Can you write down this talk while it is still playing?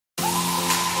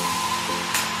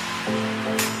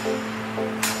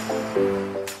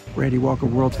Brady Walker,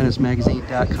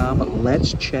 WorldTennisMagazine.com. But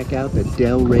let's check out the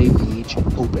Delray Beach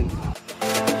Open.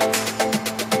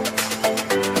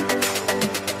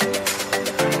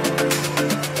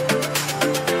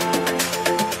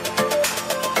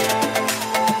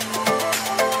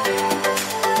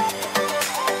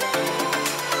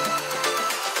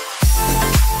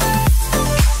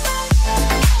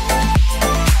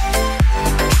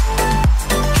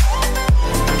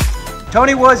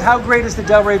 Tony Woods, how great is the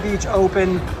Delray Beach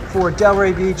Open for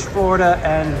Delray Beach, Florida,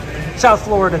 and South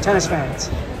Florida tennis fans?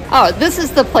 Oh, this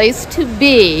is the place to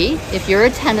be if you're a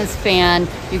tennis fan.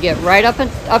 You get right up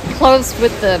close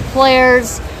with the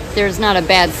players. There's not a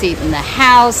bad seat in the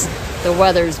house. The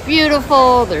weather's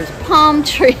beautiful. There's palm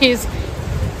trees.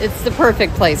 It's the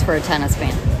perfect place for a tennis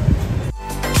fan.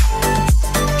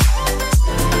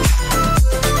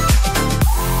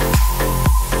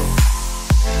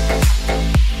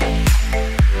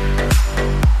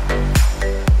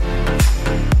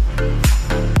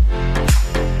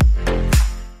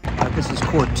 This is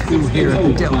court 2 here at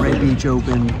the Delray Beach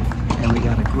Open, and we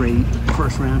got a great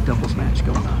first round doubles match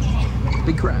going on.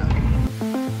 Big crowd.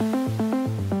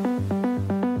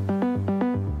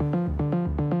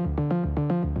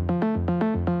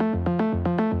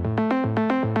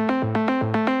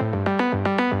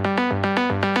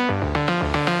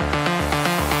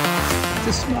 It's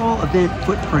a small event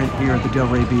footprint here at the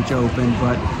Delray Beach Open,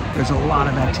 but there's a lot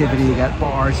of activity. You got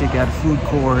bars, you got food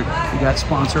court, you got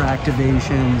sponsor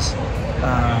activations,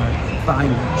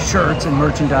 buying shirts and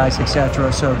merchandise,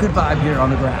 etc. So good vibe here on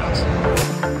the grounds.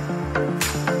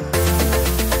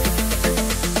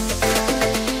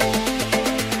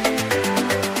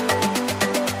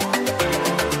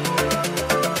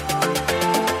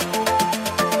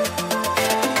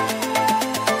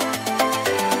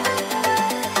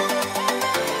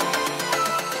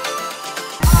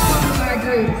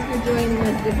 For joining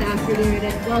us this afternoon,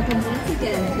 and welcome once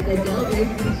again to the Delray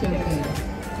Beach Open.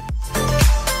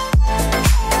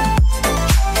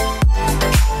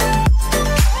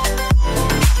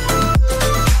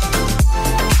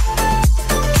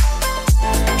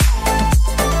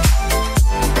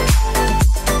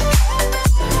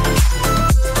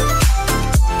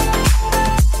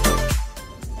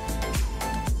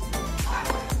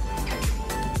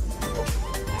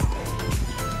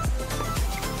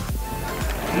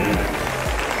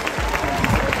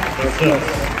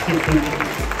 That's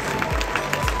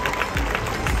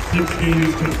 6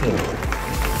 games to 4.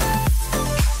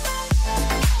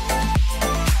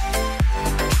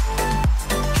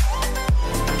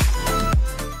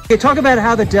 Okay, talk about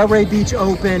how the Delray Beach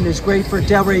Open is great for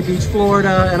Delray Beach,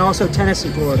 Florida, and also tennis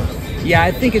in Florida. Yeah,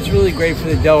 I think it's really great for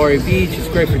the Delray Beach. It's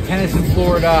great for tennis in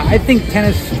Florida. I think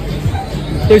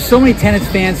there's so many tennis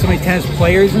fans, so many tennis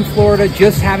players in Florida.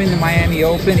 Just having the Miami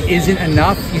Open isn't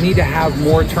enough. You need to have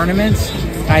more tournaments.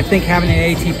 And I think having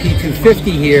an ATP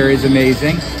 250 here is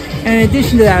amazing. And in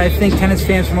addition to that, I think tennis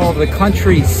fans from all over the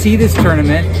country see this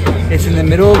tournament. It's in the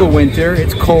middle of the winter.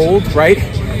 It's cold, right?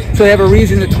 So they have a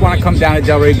reason to want to come down to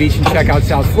Delray Beach and check out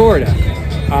South Florida.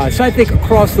 So I think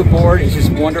across the board, it's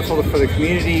just wonderful for the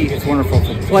community. It's wonderful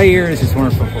for players. It's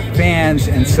wonderful for fans.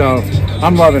 And so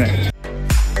I'm loving it.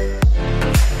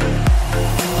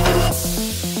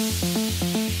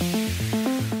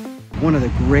 One of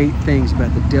the great things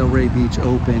about the Delray Beach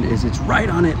Open is it's right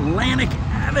on Atlantic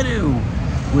Avenue,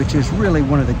 which is really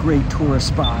one of the great tourist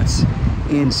spots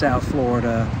in South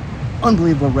Florida.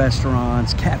 Unbelievable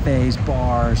restaurants, cafes,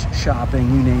 bars, shopping,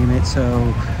 you name it. So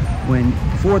when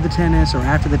before the tennis or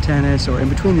after the tennis or in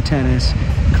between the tennis,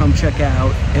 come check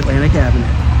out Atlantic Avenue.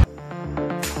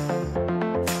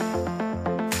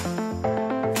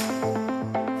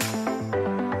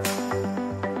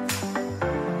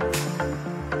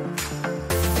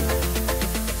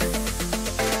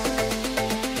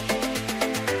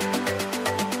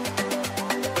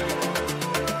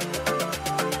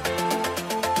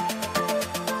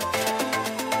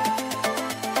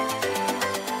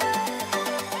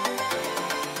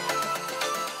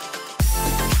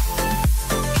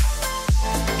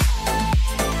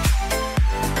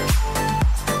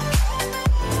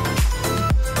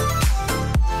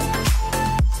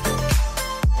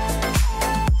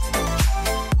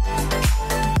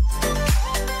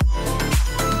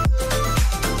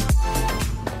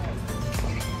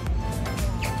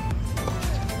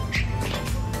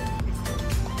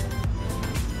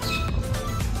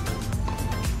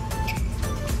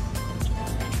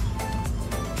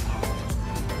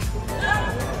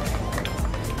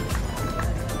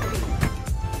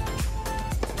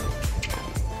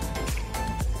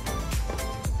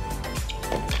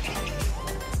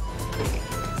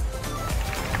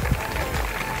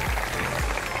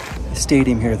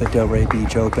 stadium here at the Delray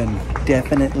Beach Open.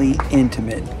 Definitely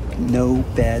intimate. No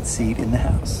bad seat in the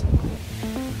house.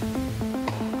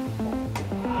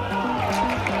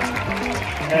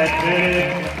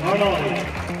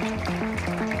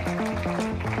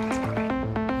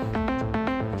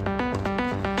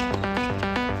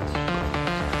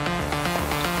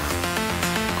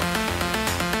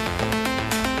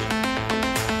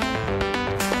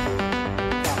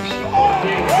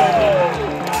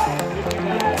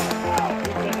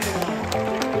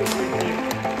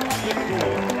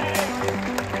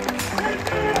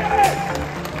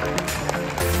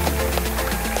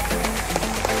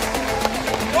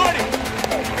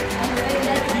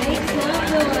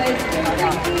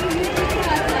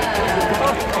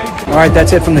 All right,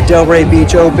 that's it from the Delray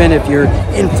Beach Open. If you're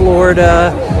in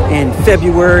Florida in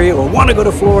February or want to go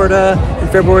to Florida in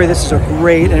February, this is a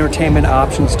great entertainment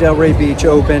option. It's Delray Beach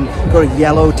Open. Go to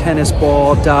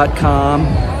yellowtennisball.com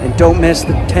and don't miss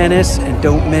the tennis and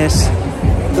don't miss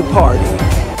the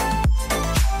party.